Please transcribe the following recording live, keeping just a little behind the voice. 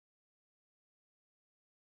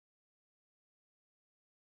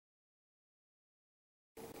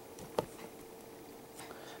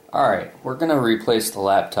Alright, we're going to replace the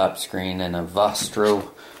laptop screen in a Vostro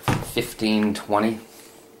 1520.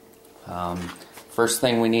 First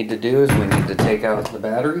thing we need to do is we need to take out the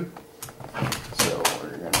battery. So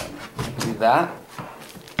we're going to do that.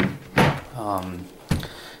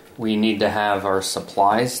 We need to have our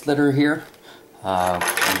supplies that are here.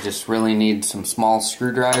 We just really need some small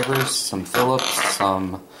screwdrivers, some Phillips,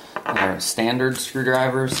 some standard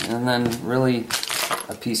screwdrivers, and then really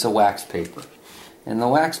a piece of wax paper. And the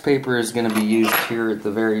wax paper is going to be used here at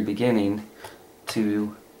the very beginning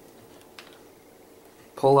to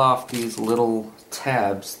pull off these little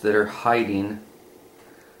tabs that are hiding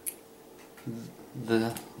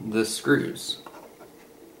the screws.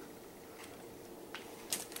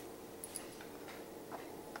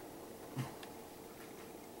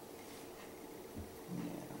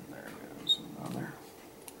 And there goes another.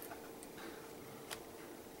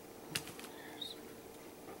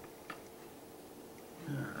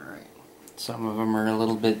 Alright, some of them are a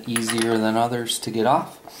little bit easier than others to get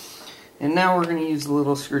off. And now we're going to use the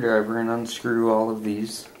little screwdriver and unscrew all of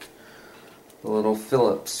these. The little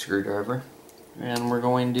Phillips screwdriver. And we're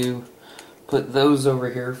going to put those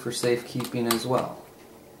over here for safekeeping as well.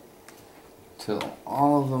 Till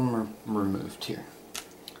all of them are removed here.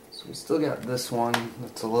 So we still got this one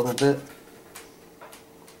that's a little bit.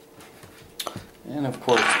 And of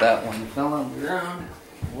course that one fell on the ground.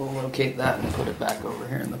 We'll locate that and put it back over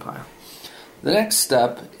here in the pile. The next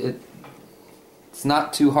step, it's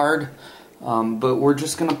not too hard, but we're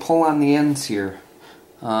just going to pull on the ends here.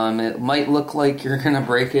 It might look like you're going to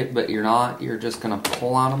break it, but you're not. You're just going to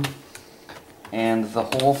pull on them. And the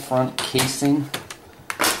whole front casing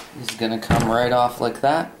is going to come right off like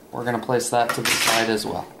that. We're going to place that to the side as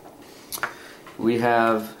well. We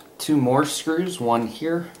have two more screws, one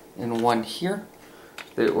here and one here,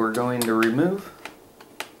 that we're going to remove.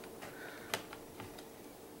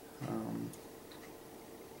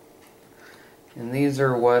 And these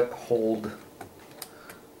are what hold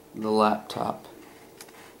the laptop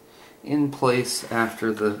in place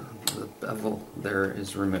after the bevel there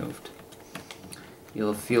is removed.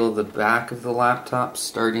 You'll feel the back of the laptop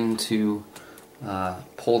starting to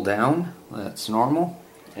pull down. That's normal.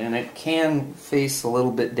 And it can face a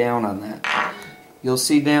little bit down on that. You'll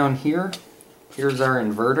see down here, here's our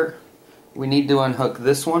inverter. We need to unhook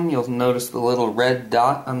this one. You'll notice the little red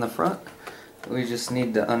dot on the front. We just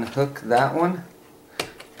need to unhook that one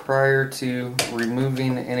prior to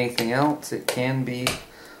removing anything else. It can be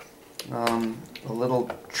a little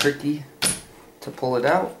tricky to pull it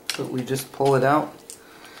out, but we just pull it out,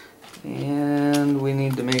 and we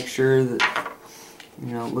need to make sure that,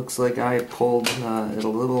 you know, it looks like I pulled it a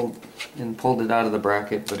little and pulled it out of the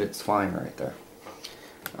bracket, but it's fine right there.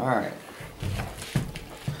 Alright.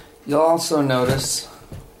 You'll also notice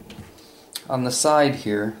on the side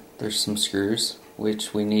here there's some screws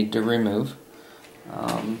which we need to remove.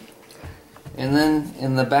 And then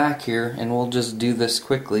in the back here, and we'll just do this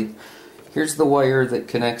quickly, here's the wire that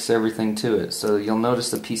connects everything to it. So you'll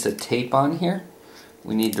notice a piece of tape on here.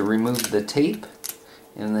 We need to remove the tape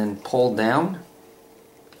and then pull down.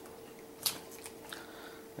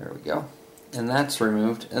 There we go. And that's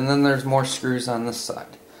removed. And then there's more screws on this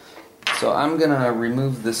side. So I'm going to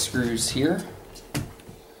remove the screws here.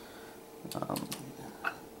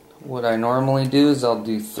 What I normally do is I'll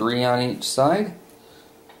do 3 on each side.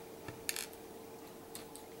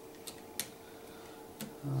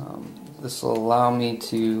 This will allow me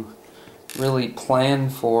to really plan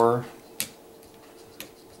for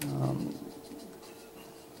and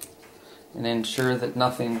ensure that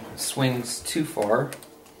nothing swings too far.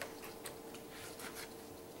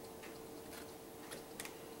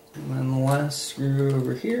 And then the last screw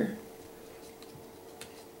over here.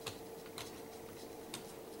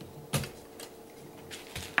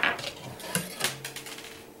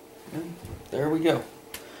 And there we go.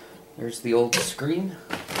 There's the old screen.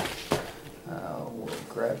 We'll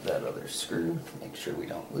grab that other screw, make sure we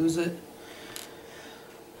don't lose it.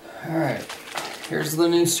 Alright, here's the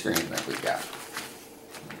new screen that we got.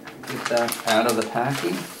 Get that out of the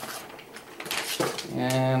packing.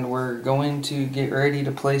 And we're going to get ready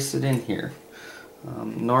to place it in here.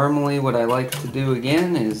 Normally what I like to do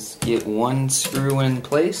again is get one screw in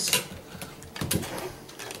place.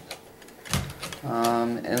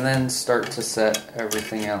 And then start to set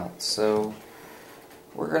everything else. So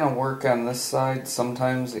we're going to work on this side.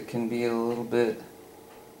 Sometimes it can be a little bit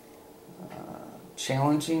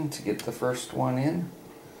challenging to get the first one in.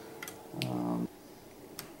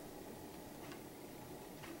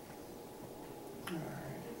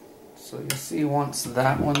 So you'll see once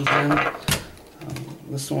that one's in,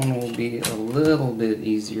 this one will be a little bit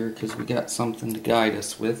easier because we got something to guide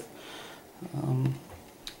us with. And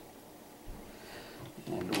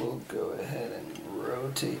we'll go ahead and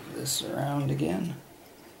rotate this around again.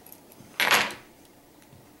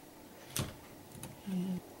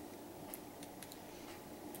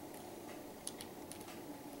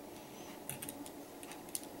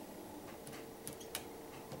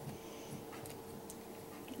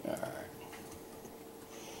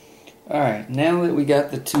 Alright, now that we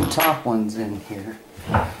got the two top ones in here,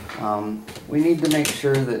 we need to make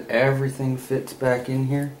sure that everything fits back in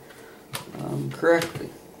here correctly.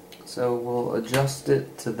 So we'll adjust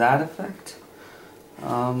it to that effect.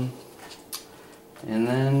 And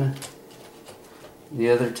then the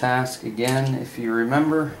other task, again, if you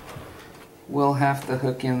remember, we'll have to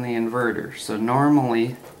hook in the inverter. So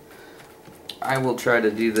normally I will try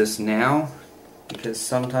to do this now because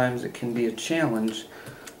sometimes it can be a challenge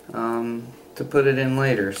to put it in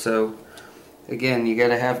later. So again, you got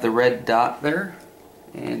to have the red dot there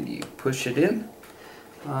and you push it in,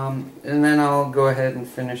 and then I'll go ahead and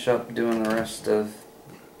finish up doing the rest of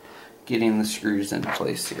getting the screws in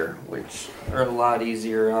place here, which are a lot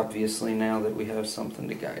easier obviously now that we have something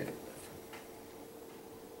to guide it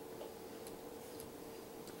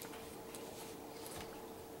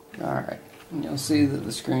with. Alright, you'll see that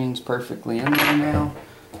the screen's perfectly in there now.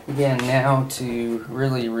 Again, now to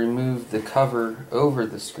really remove the cover over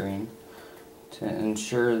the screen to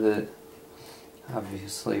ensure that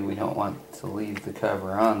obviously we don't want to leave the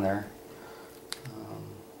cover on there.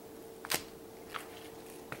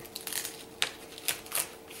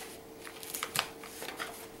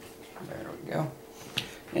 There we go.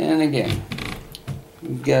 And again,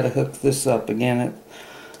 we've got to hook this up. Again, it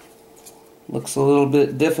looks a little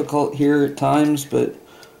bit difficult here at times, but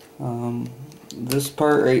this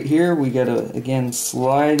part right here, we got to again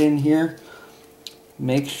slide in here,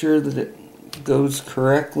 make sure that it goes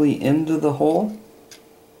correctly into the hole,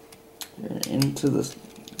 into the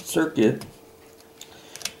circuit.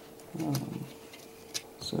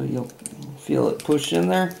 So you'll feel it push in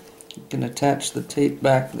there. You can attach the tape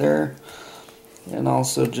back there and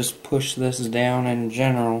also just push this down in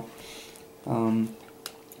general.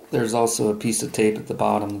 There's also a piece of tape at the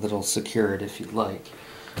bottom that'll secure it if you'd like.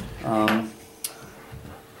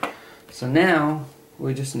 So now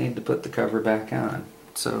we just need to put the cover back on.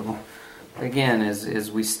 So again,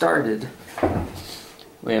 as we started,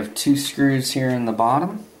 we have two screws here in the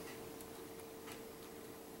bottom,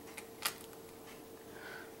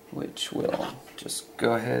 which we'll just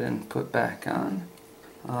go ahead and put back on.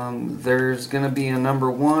 There's going to be a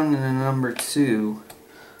number 1 and a number 2.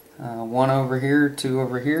 1 over here, 2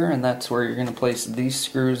 over here, and that's where you're going to place these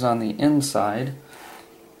screws on the inside.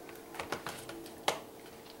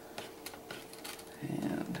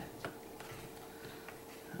 And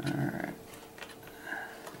alright.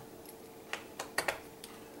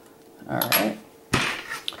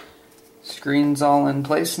 Screen's all in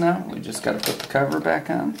place now. We just got to put the cover back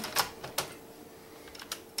on.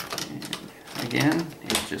 And again,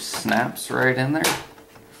 it just snaps right in there.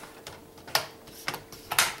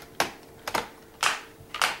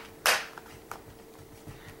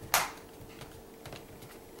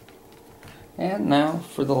 And now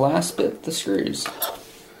for the last bit, the screws.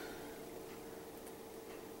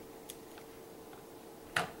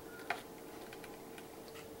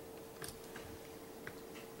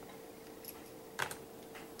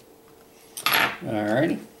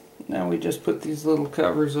 Alrighty, now we just put these little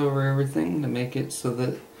covers over everything to make it so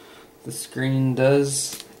that the screen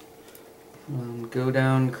does go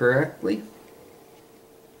down correctly.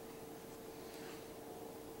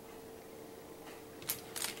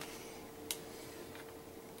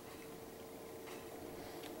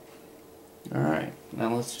 Alright,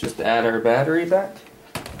 now let's just add our battery back.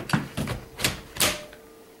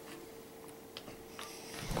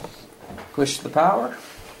 Push the power.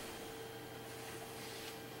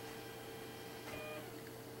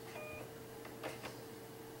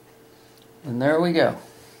 And there we go.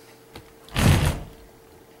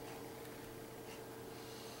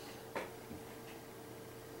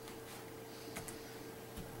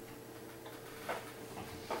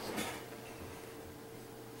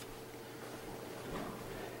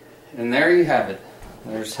 And there you have it.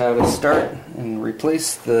 There's how to start and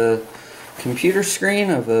replace the computer screen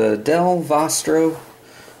of a Dell Vostro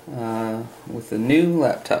with a new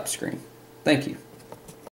laptop screen. Thank you.